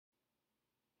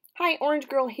Hi, Orange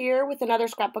Girl here with another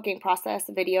scrapbooking process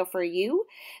video for you.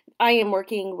 I am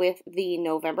working with the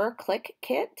November Clique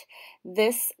Kit.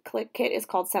 This Clique Kit is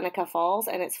called Seneca Falls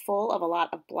and it's full of a lot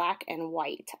of black and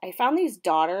white. I found these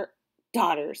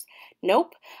daughters.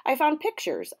 Nope. I found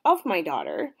pictures of my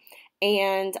daughter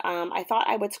and I thought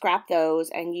I would scrap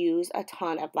those and use a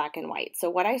ton of black and white.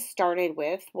 So what I started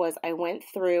with was I went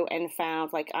through and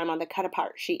found, like, I'm on the cut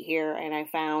apart sheet here, and I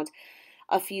found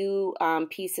a few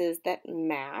pieces that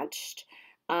matched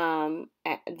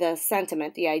the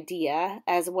sentiment, the idea,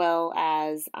 as well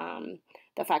as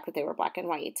the fact that they were black and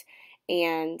white.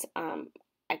 And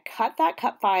I cut that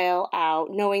cut file out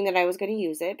knowing that I was going to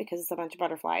use it because it's a bunch of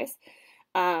butterflies.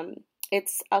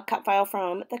 It's a cut file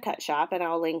from the Cut Shoppe, and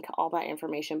I'll link all that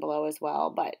information below as well.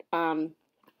 But I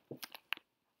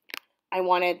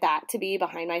wanted that to be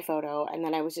behind my photo, and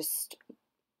then I was just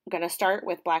going to start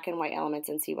with black and white elements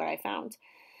and see what I found.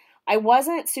 I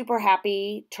wasn't super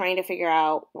happy trying to figure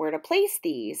out where to place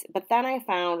these, but then I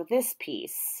found this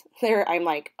piece. There, I'm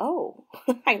like, oh,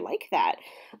 I like that.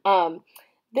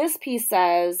 This piece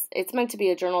says, it's meant to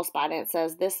be a journal spot, and it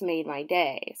says, "This made my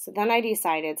day." So then I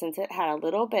decided, since it had a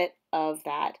little bit of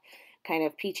that kind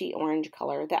of peachy orange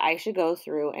color, that I should go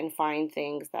through and find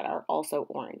things that are also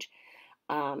orange.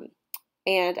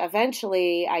 And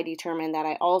eventually I determined that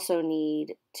I also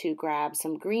need to grab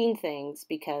some green things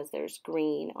because there's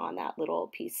green on that little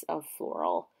piece of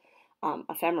floral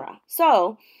ephemera.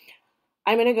 So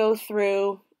I'm going to go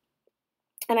through,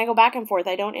 and I go back and forth.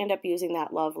 I don't end up using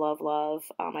that love, love,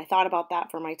 love. I thought about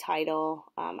that for my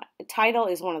title. Title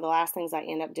is one of the last things I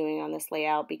end up doing on this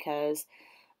layout because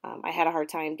I had a hard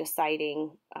time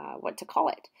deciding what to call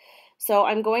it. So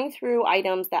I'm going through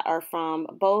items that are from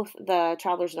both the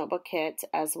Traveler's Notebook kit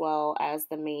as well as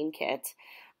the main kit.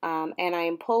 And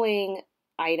I'm pulling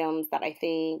items that I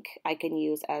think I can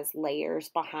use as layers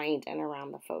behind and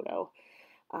around the photo.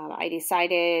 I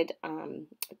decided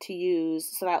to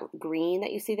use, so that green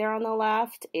that you see there on the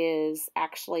left is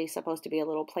actually supposed to be a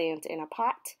little plant in a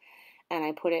pot. And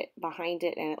I put it behind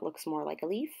it and it looks more like a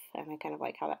leaf. And I kind of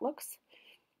like how that looks.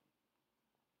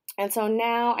 And so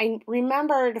now I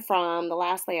remembered from the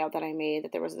last layout that I made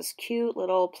that there was this cute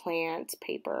little plant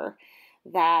paper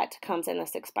that comes in a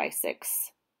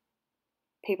 6x6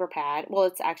 paper pad. Well,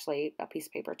 it's actually a piece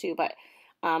of paper too, but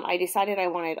I decided I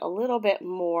wanted a little bit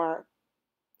more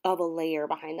of a layer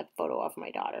behind the photo of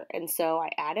my daughter. And so I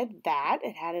added that.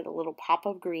 It added a little pop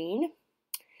of green.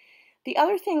 The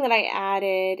other thing that I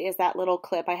added is that little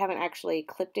clip. I haven't actually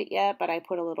clipped it yet, but I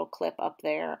put a little clip up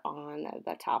there on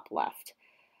the top left.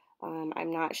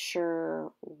 I'm not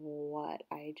sure what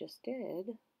I just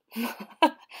did.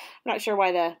 I'm not sure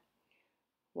why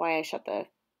I shut the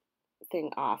thing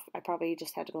off. I probably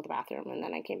just had to go to the bathroom and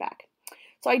then I came back.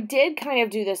 So I did kind of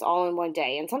do this all in one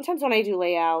day. And sometimes when I do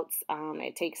layouts,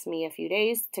 it takes me a few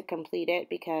days to complete it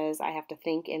because I have to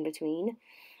think in between.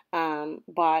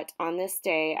 But on this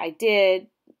day, I did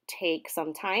take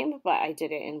some time, but I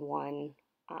did it in one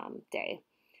day.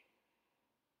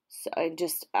 So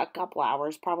just a couple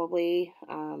hours probably,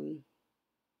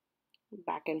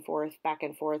 back and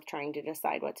forth, trying to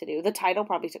decide what to do. The title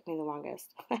probably took me the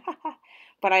longest,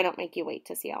 but I don't make you wait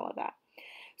to see all of that.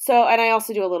 So, and I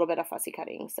also do a little bit of fussy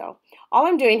cutting. So all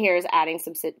I'm doing here is adding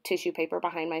some tissue paper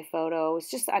behind my photo.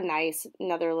 It's just a nice,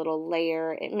 another little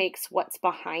layer. It makes what's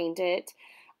behind it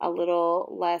a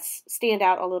little less, stand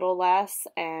out a little less,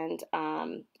 and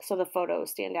so the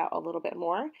photos stand out a little bit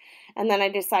more. And then I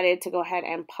decided to go ahead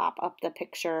and pop up the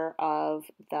picture of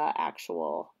the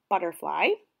actual butterfly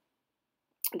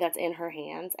that's in her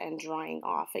hands and drying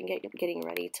off and getting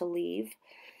ready to leave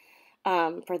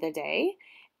for the day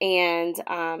and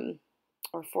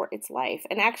or for its life.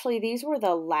 And actually these were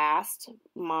the last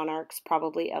monarchs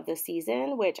probably of the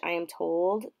season, which I am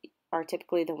told are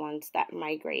typically the ones that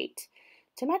migrate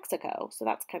to Mexico. So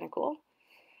that's kind of cool.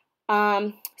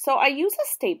 So I use a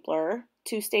stapler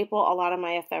to staple a lot of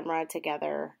my ephemera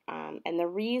together. And the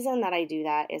reason that I do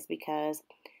that is because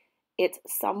it's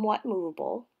somewhat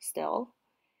movable still.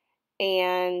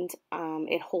 And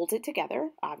it holds it together,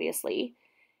 obviously.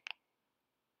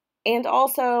 And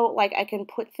also, like, I can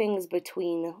put things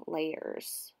between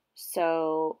layers.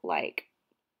 So, like,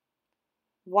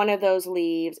 one of those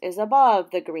leaves is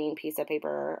above the green piece of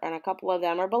paper, and a couple of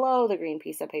them are below the green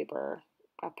piece of paper,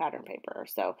 of pattern paper.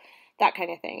 So that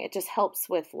kind of thing. It just helps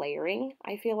with layering,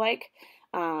 I feel like.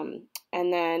 And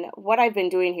then what I've been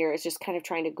doing here is just kind of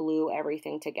trying to glue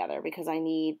everything together because I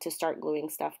need to start gluing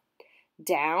stuff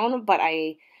down, but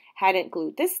I hadn't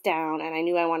glued this down, and I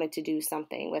knew I wanted to do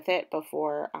something with it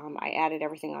before I added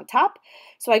everything on top.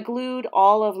 So I glued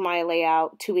all of my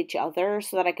layout to each other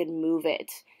so that I could move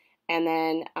it and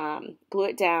then glue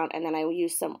it down, and then I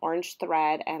used some orange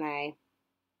thread, and I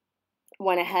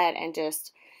went ahead and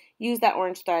just used that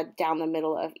orange thread down the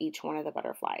middle of each one of the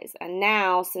butterflies. And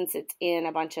now, since it's in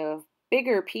a bunch of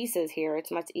bigger pieces here, it's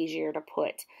much easier to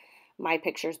put my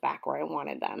pictures back where I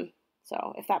wanted them.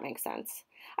 So if that makes sense.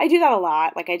 I do that a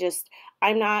lot. Like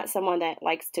I'm not someone that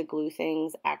likes to glue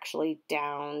things actually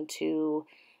down to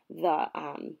the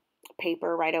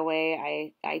paper right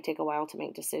away. I take a while to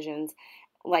make decisions.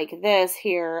 Like this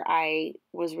here, I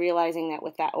was realizing that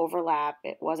with that overlap,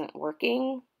 it wasn't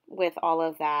working with all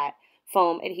of that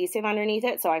foam adhesive underneath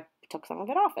it. So I took some of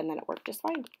it off, and then it worked just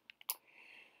fine.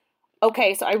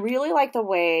 Okay, so I really like the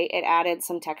way it added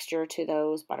some texture to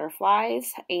those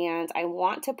butterflies, and I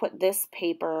want to put this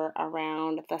paper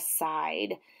around the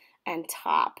side and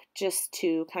top just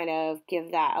to kind of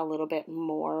give that a little bit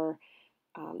more.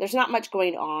 There's not much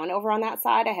going on over on that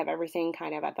side. I have everything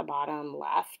kind of at the bottom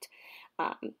left,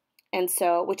 and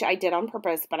so, which I did on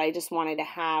purpose, but I just wanted to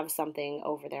have something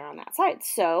over there on that side.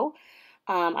 So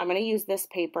I'm going to use this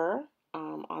paper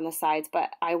on the sides, but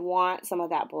I want some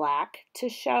of that black to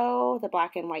show, the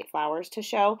black and white flowers to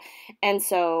show. And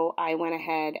so I went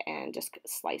ahead and just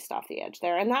sliced off the edge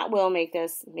there. And that will make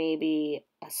this maybe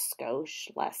a skosh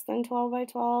less than 12 by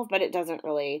 12, but it doesn't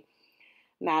really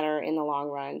matter in the long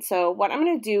run. So what I'm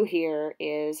going to do here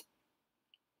is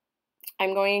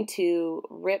I'm going to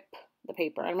rip the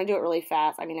paper. I'm going to do it really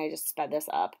fast. I mean, I just sped this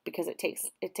up because it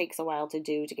takes a while to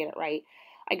get it right.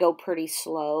 I go pretty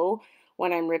slow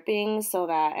when I'm ripping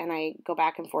and I go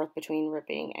back and forth between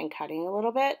ripping and cutting a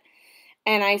little bit.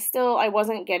 And I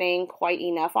wasn't getting quite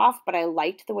enough off, but I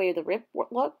liked the way the rip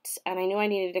looked, and I knew I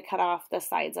needed to cut off the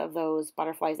sides of those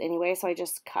butterflies anyway, so I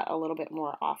just cut a little bit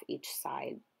more off each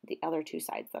side, the other two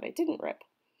sides that I didn't rip.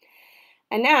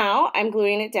 And now I'm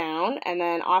gluing it down, and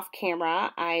then off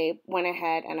camera, I went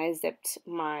ahead and I zipped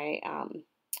my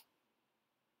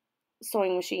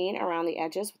sewing machine around the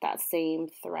edges with that same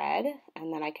thread,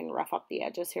 and then I can rough up the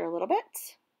edges here a little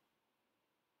bit.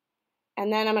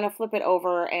 And then I'm going to flip it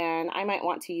over, and I might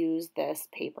want to use this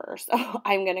paper, so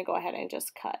I'm going to go ahead and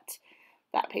just cut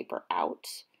that paper out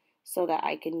so that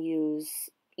I can use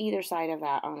either side of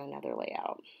that on another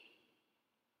layout.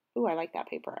 Ooh, I like that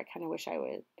paper. I kind of wish I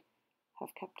would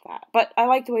have kept that, but I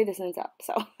like the way this ends up,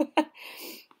 so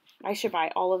I should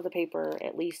buy all of the paper,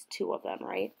 at least 2 of them,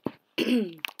 right?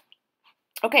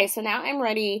 Okay, so now I'm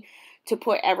ready to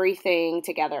put everything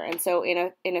together. And so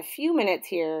in a few minutes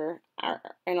here, or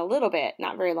in a little bit,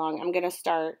 not very long, I'm going to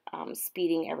start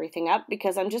speeding everything up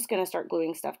because I'm just going to start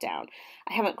gluing stuff down.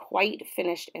 I haven't quite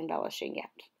finished embellishing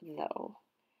yet, though.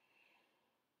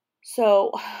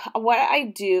 So what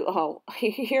I do,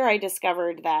 here I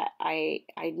discovered that I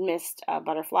missed a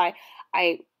butterfly.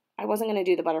 I wasn't going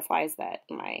to do the butterflies that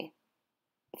my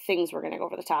things were going to go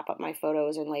over the top of, my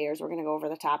photos and layers were going to go over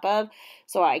the top of.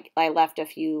 So I left a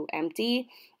few empty,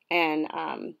 and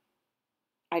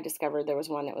I discovered there was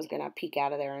one that was going to peek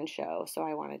out of there and show. So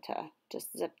I wanted to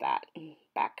just zip that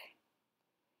back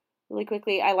really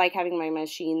quickly. I like having my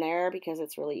machine there because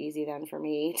it's really easy then for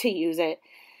me to use it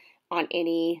on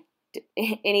any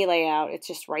layout. It's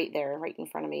just right there, right in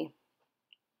front of me.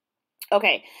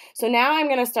 Okay, so now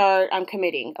I'm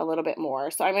committing a little bit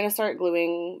more. So I'm going to start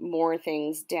gluing more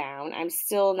things down. I'm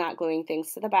still not gluing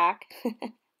things to the back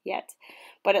yet,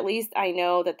 but at least I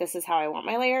know that this is how I want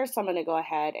my layers. So I'm going to go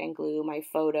ahead and glue my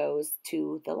photos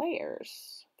to the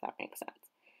layers, if that makes sense.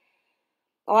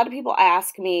 A lot of people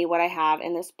ask me what I have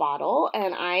in this bottle,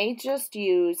 and I just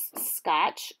use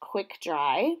Scotch Quick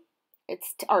Dry.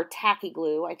 Or tacky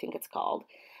glue, I think it's called.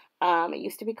 It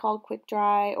used to be called Quick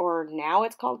Dry, or now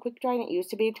it's called Quick Dry, and it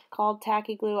used to be called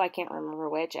tacky glue. I can't remember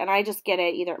which. And I just get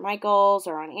it either at Michael's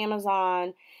or on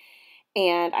Amazon,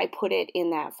 and I put it in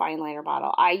that fine liner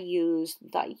bottle. I use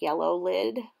the yellow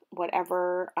lid,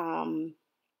 whatever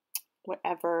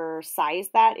size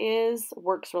that is,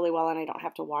 works really well, and I don't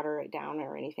have to water it down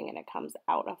or anything, and it comes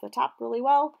out of the top really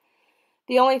well.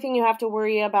 The only thing you have to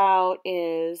worry about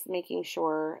is making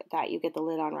sure that you get the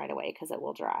lid on right away because it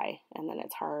will dry, and then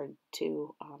it's hard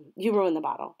to, you ruin the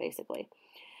bottle, basically.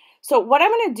 So what I'm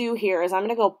going to do here is I'm going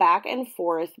to go back and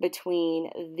forth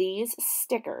between these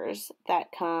stickers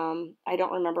that come, I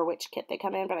don't remember which kit they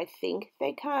come in, but I think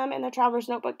they come in the Traveler's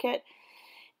Notebook kit.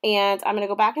 And I'm going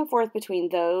to go back and forth between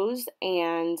those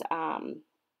and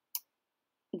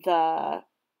the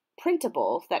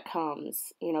printable that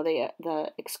comes,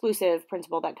 the exclusive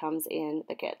printable that comes in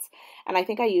the kits. And I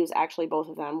think I use actually both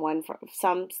of them,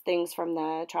 some things from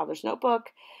the Traveler's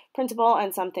Notebook printable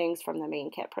and some things from the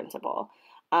main kit printable.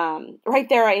 right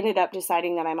there, I ended up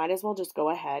deciding that I might as well just go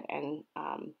ahead and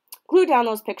glue down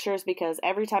those pictures, because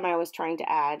every time I was trying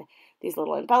to add these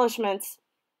little embellishments,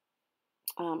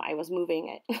 I was moving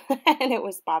it and it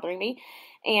was bothering me,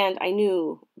 and I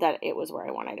knew that it was where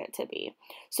I wanted it to be.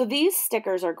 So these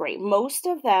stickers are great. Most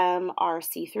of them are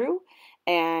see-through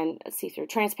and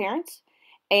transparent,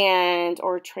 and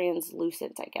or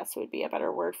translucent, I guess would be a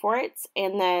better word for it.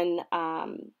 And then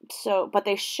but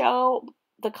they show,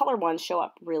 the color ones show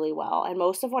up really well, and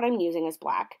most of what I'm using is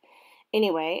black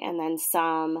anyway, and then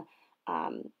some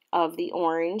of the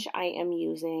orange I am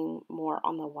using more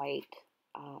on the white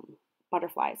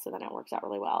butterflies, so then it works out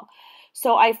really well.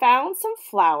 So I found some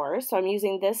flowers. So I'm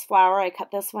using this flower. I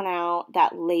cut this one out,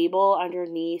 that label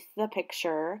underneath the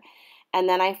picture. And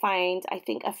then I find, I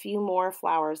think, a few more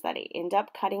flowers that I end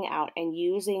up cutting out and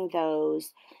using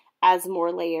those as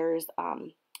more layers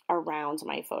around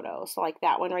my photo. So like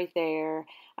that one right there,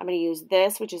 I'm going to use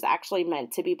this, which is actually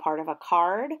meant to be part of a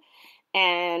card.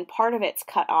 And part of it's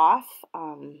cut off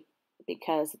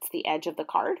because it's the edge of the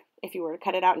card, if you were to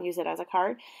cut it out and use it as a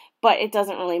card. But it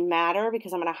doesn't really matter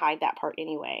because I'm going to hide that part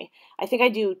anyway. I think I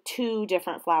do 2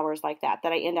 different flowers like that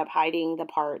I end up hiding the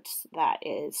parts that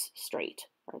is straight,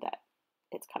 or that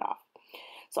it's cut off.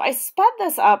 So I sped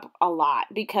this up a lot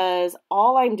because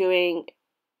all I'm doing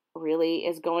really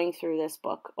is going through this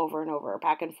book over and over,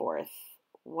 back and forth.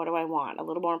 What do I want? A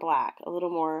little more black, a little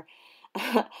more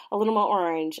a little more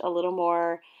orange, a little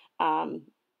more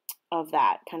of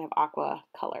that kind of aqua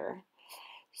color.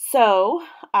 So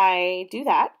I do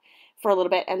that for a little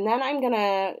bit, and then I'm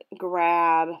gonna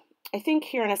grab, I think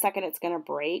here in a second it's gonna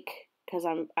break because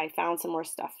I found some more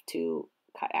stuff to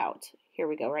cut out. Here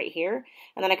we go, right here.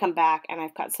 And then I come back and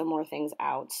I've cut some more things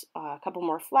out, a couple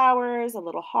more flowers, a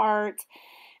little heart,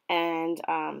 and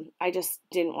I just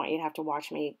didn't want you to have to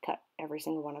watch me cut every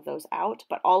single one of those out.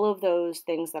 But all of those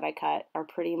things that I cut are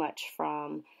pretty much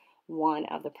from one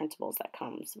of the printables that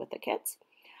comes with the kits.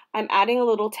 I'm adding a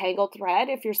little tangled thread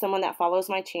if you're someone that follows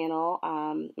my channel,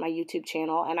 my YouTube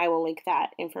channel, and I will link that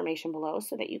information below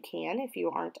so that you can if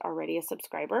you aren't already a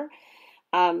subscriber.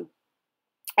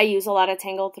 I use a lot of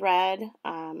tangled thread.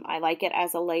 I like it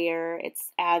as a layer. It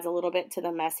adds a little bit to the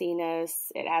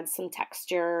messiness. It adds some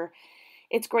texture.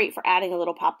 It's great for adding a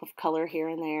little pop of color here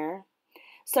and there.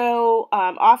 So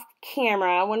off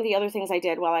camera, one of the other things I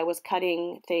did while I was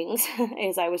cutting things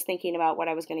is I was thinking about what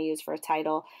I was going to use for a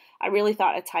title. I really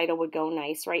thought a title would go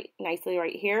nicely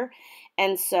right here.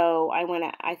 And so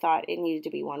I thought it needed to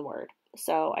be one word.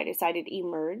 So I decided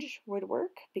emerge would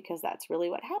work because that's really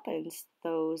what happens.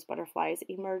 Those butterflies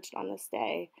emerged on this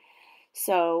day.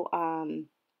 So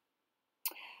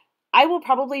I will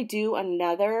probably do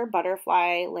another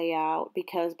butterfly layout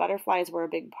because butterflies were a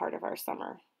big part of our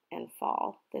summer and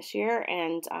fall this year.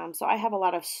 And so I have a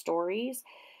lot of stories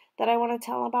that I want to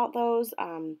tell about those.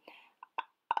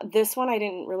 This one I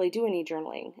didn't really do any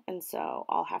journaling, and so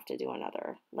I'll have to do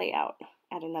another layout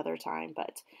at another time.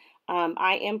 But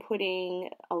I am putting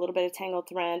a little bit of tangled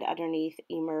thread underneath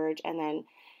emerge, and then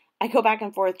I go back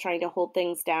and forth trying to hold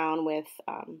things down with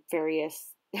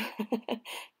various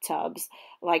tubs,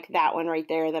 like that one right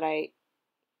there that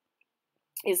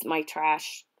is my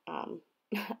trash.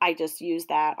 I just use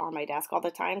that on my desk all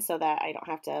the time so that I don't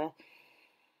have to.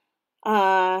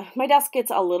 My desk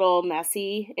gets a little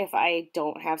messy if I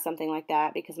don't have something like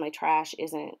that because my trash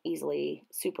isn't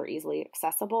super easily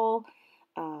accessible.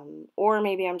 Or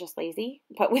maybe I'm just lazy,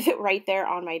 but with it right there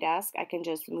on my desk, I can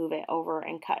just move it over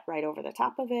and cut right over the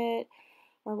top of it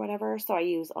or whatever. So I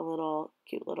use a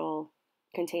cute little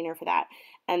container for that.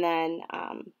 And then,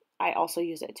 I also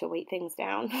use it to weight things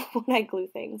down when I glue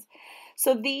things.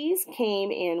 So these came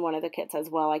in one of the kits as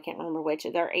well. I can't remember which.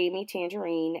 They're Amy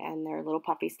Tangerine, and they're little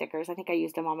puffy stickers. I think I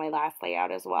used them on my last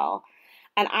layout as well.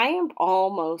 And I am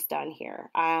almost done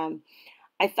here. I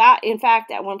thought, in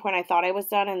fact, at one point I thought I was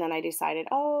done, and then I decided,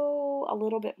 a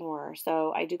little bit more.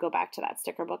 So I do go back to that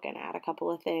sticker book and add a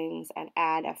couple of things and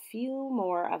add a few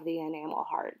more of the enamel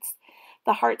hearts.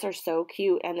 The hearts are so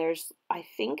cute, and there's, I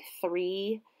think,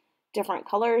 3 different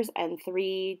colors and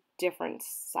 3 different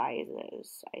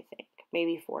sizes, I think.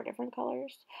 Maybe 4 different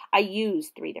colors. I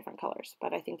use 3 different colors,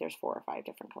 but I think there's 4 or 5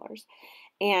 different colors.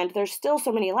 And there's still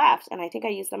so many left, and I think I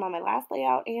used them on my last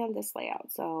layout and this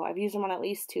layout. So I've used them on at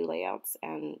least 2 layouts,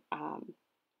 and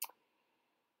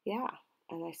yeah,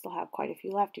 and I still have quite a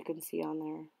few left you can see on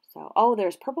there. So,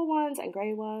 there's purple ones and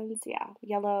gray ones, yeah,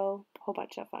 yellow, a whole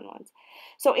bunch of fun ones.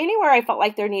 So anywhere I felt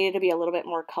like there needed to be a little bit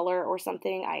more color or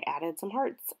something, I added some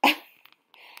hearts.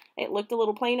 It looked a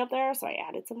little plain up there, so I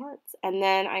added some hearts. And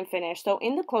then I'm finished. So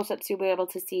in the close-ups, you'll be able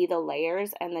to see the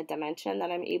layers and the dimension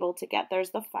that I'm able to get. There's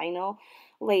the final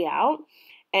layout.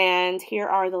 And here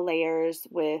are the layers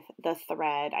with the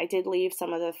thread. I did leave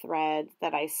some of the thread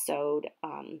that I sewed.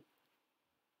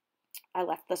 I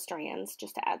left the strands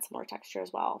just to add some more texture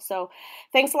as well. So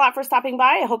thanks a lot for stopping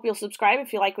by. I hope you'll subscribe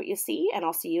if you like what you see, and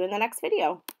I'll see you in the next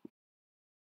video.